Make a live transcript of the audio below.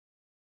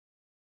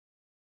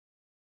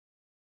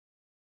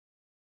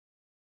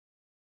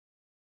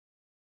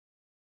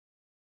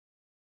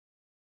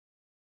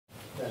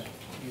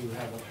you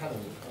have a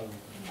panel of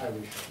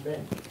Irish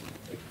men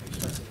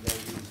expressing their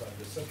views on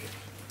this subject.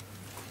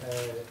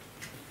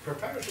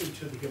 Preparatory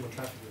to the human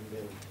trafficking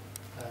bill,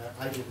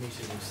 I did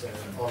meetings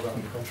all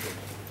around the country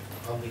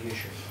on the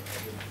issue.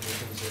 I did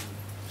meetings in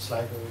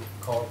Sligo,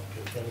 Cork,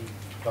 Kilkenny,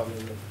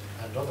 Dublin,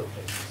 and other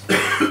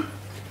places.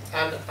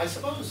 And I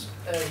suppose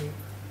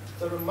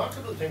the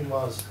remarkable thing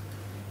was,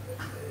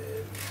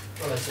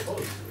 well, I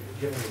suppose,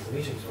 given that the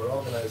meetings were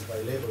organised by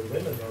Labour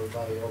women or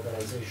by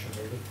organisations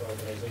or big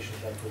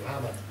organisations like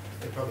Ruhama,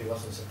 it probably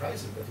wasn't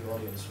surprising that the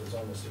audience was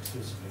almost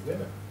exclusively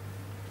women.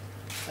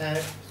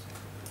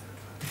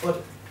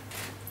 But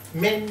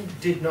men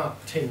did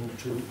not tend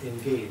to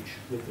engage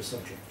with the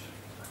subject.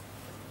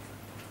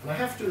 And I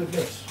have to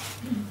admit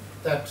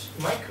that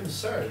my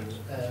concern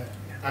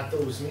at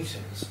those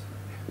meetings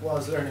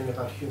was learning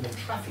about human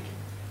trafficking.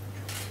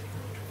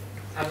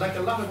 And like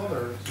a lot of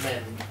other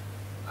men,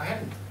 I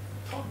hadn't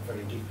thought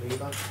very deeply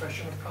about the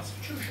question of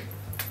prostitution.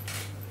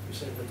 You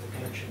said that the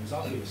connection is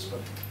obvious, but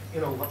you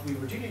know what we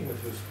were dealing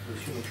with was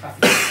human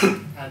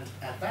trafficking. And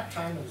at that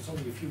time, and it's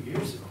only a few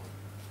years ago,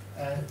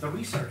 the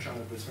research on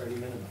it was fairly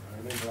minimal. I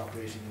remember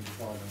operating in the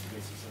fall on the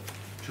basis of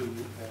two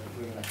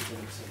women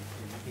academics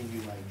in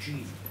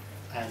UIG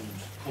and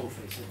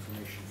coalface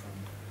information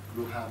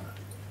from Ruhama.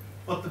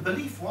 But the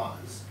belief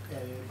was,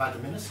 by the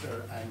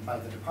minister and by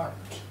the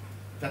department,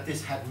 that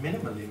this had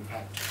minimal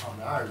impact on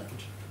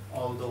Ireland,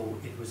 although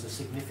it was a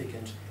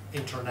significant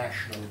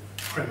international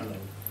criminal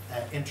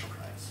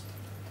enterprise.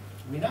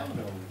 We now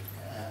know,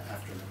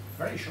 after a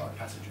very short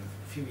passage of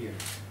a few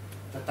years,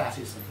 that that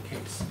isn't the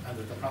case, and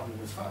that the problem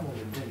was far more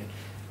endemic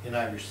in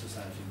Irish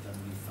society than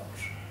we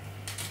thought.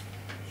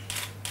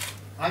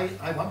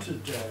 I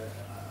wanted,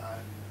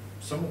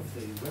 some of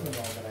the women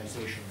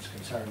organisations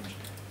concerned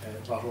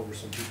brought over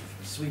some people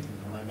from Sweden,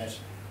 and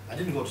I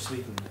didn't go to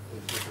Sweden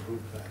with a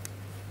group.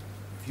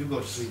 If you go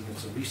to Sweden,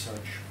 it's a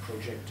research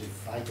project.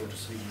 If I go to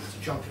Sweden, it's a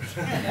junket.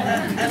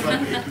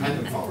 But I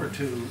look forward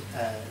to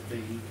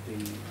the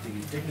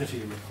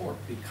Dignity report,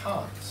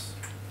 because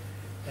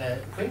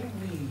when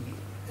we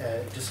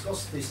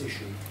discussed this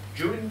issue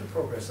during the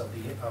progress of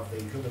the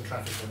Human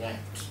Trafficking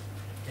Act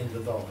in the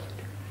Dáil,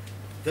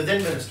 the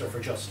then Minister for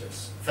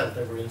Justice felt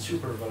there were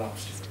insuperable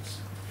obstacles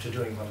to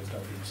doing what is now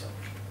being sought.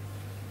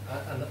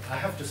 And I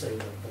have to say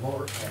that the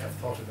more I have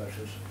thought about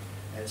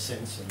it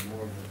since, and the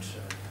more that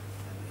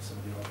some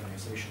of the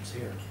organisations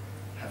here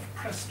have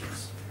pressed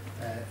us,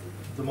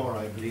 the more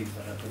I believe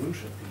that at the root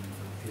of the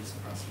evil is the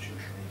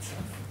prostitution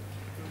itself.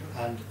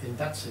 And in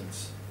that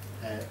sense,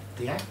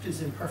 the Act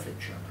is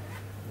imperfect, Chairman.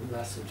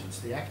 Last sentence,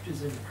 the Act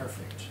is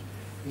imperfect.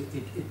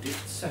 It did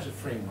set a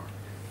framework.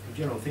 But,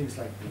 you know, things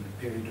like the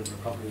period of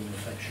recovery and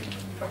reflection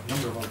and a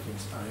number of other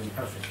things are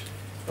imperfect.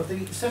 But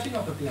the setting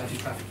up of the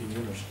anti-trafficking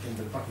unit in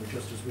the Department of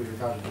Justice, we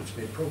regard it as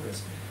great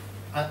progress.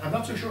 I'm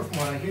not so sure from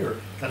what I hear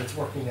that it's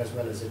working as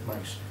well as it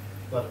might.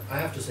 But I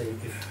have to say,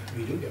 if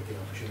we do get the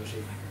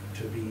opportunity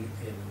to be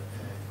in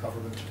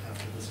government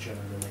after this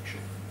general election,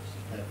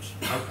 that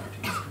our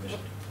party is committed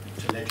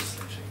to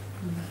legislating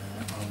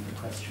on the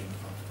question